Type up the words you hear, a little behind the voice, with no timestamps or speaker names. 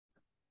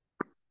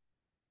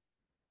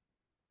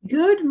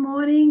Good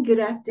morning, good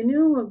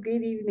afternoon, or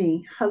good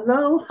evening.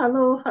 Hello,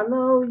 hello,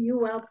 hello,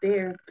 you out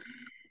there.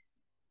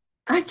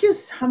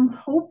 I'm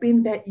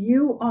hoping that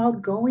you are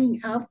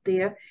going out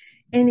there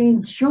and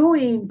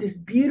enjoying this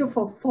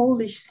beautiful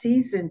foliage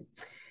season.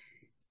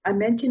 I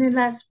mentioned it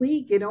last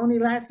week. It only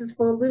lasts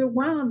for a little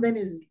while, then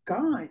it's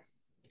gone.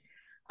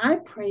 I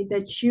pray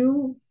that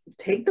you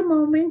take the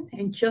moment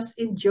and just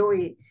enjoy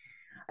it.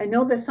 I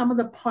know that some of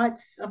the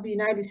parts of the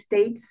United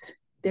States,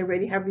 they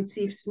already have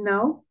received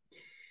snow.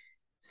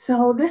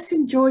 So let's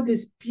enjoy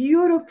this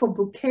beautiful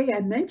bouquet. I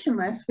mentioned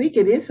last week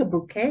it is a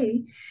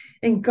bouquet,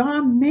 and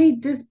God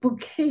made this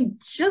bouquet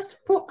just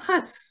for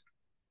us.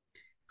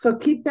 So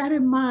keep that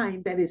in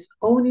mind that it's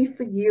only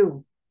for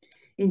you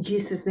in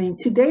Jesus' name.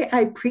 Today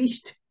I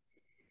preached,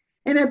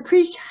 and I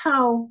preached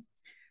how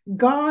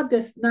God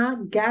does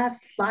not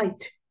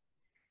gaslight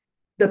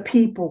the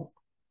people.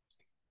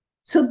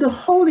 So the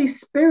Holy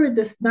Spirit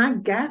does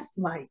not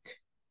gaslight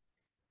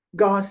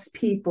God's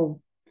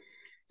people.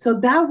 So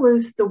that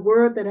was the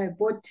word that I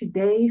brought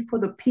today for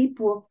the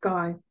people of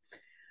God.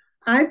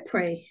 I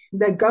pray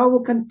that God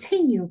will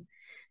continue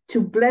to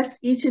bless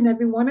each and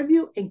every one of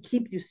you and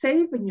keep you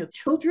safe and your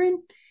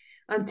children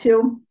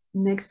until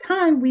next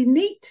time we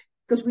meet,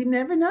 because we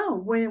never know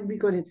when we're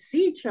going to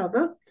see each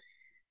other.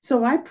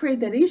 So I pray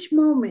that each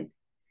moment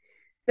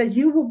that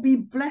you will be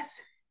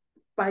blessed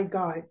by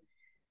God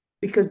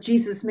because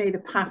Jesus made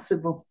it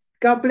possible.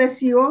 God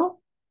bless you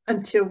all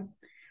until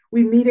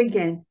we meet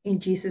again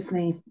in Jesus'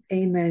 name.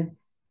 Amen.